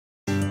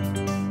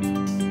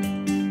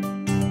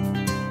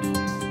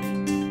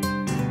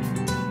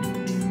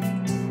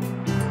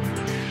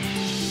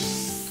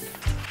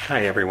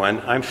Hi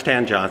everyone, I'm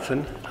Stan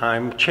Johnson.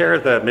 I'm chair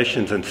of the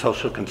Missions and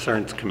Social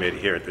Concerns Committee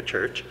here at the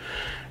church.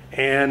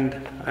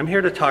 And I'm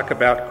here to talk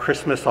about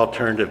Christmas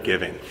alternative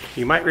giving.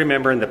 You might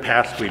remember in the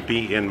past we'd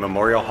be in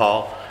Memorial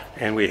Hall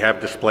and we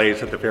have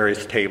displays at the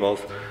various tables.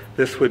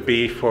 This would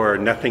be for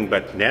nothing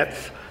but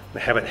nets. They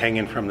have it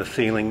hanging from the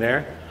ceiling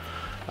there.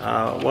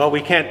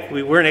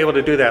 We weren't able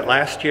to do that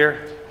last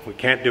year. We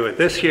can't do it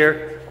this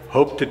year.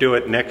 Hope to do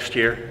it next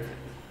year.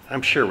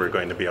 I'm sure we're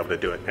going to be able to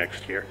do it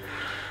next year.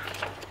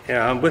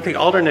 With the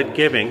alternate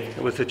giving,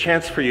 it was a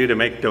chance for you to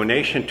make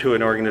donation to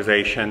an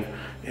organization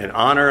in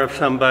honor of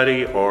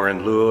somebody or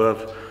in lieu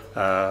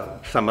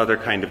of some other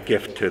kind of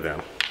gift to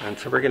them. And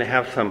so we're going to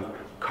have some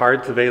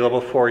cards available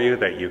for you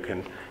that you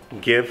can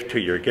give to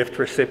your gift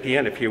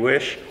recipient if you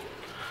wish.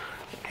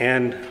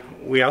 And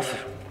we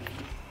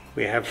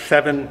have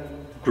 7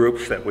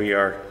 groups that we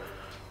are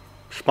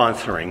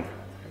sponsoring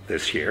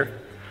this year.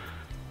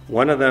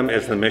 One of them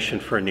is the Mission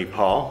for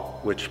Nepal,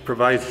 which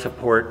provides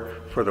support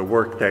for the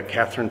work that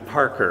Catherine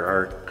Parker,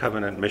 our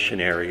covenant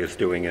missionary, is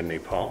doing in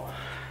Nepal.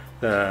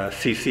 The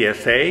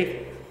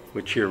CCSA,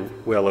 which you're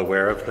well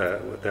aware of,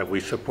 that we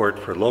support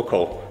for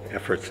local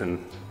efforts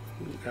in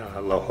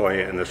La Jolla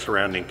and the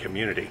surrounding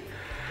community.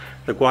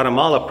 The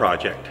Guatemala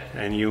Project,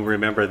 and you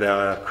remember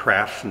the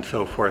crafts and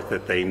so forth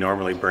that they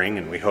normally bring,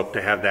 and we hope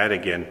to have that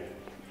again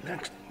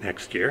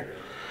next year.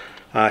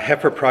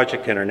 Heifer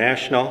Project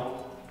International,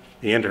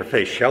 the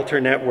Interfaith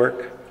Shelter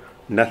Network,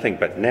 Nothing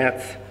But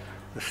Nets,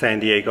 the San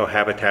Diego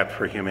Habitat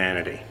for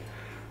Humanity.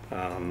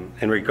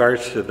 In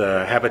regards to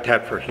the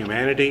Habitat for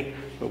Humanity,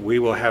 we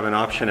will have an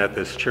option at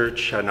this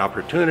church, an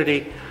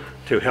opportunity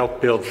to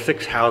help build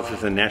 6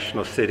 houses in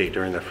National City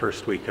during the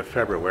first week of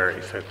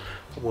February. So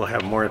we'll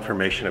have more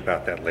information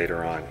about that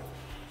later on.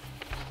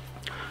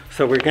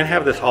 So we're going to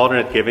have this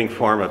alternate giving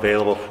form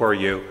available for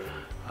you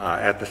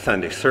at the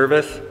Sunday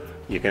service.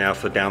 You can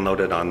also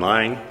download it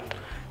online.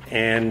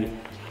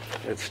 And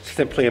it's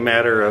simply a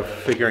matter of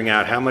figuring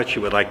out how much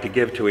you would like to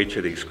give to each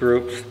of these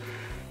groups.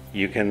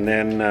 You can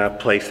then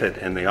place it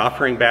in the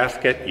offering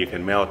basket, you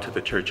can mail it to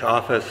the church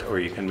office, or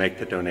you can make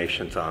the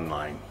donations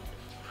online.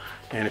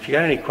 And if you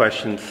got any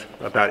questions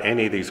about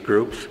any of these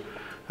groups,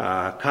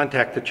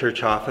 contact the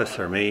church office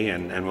or me,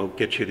 and we'll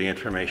get you the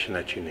information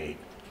that you need.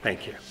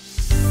 Thank you.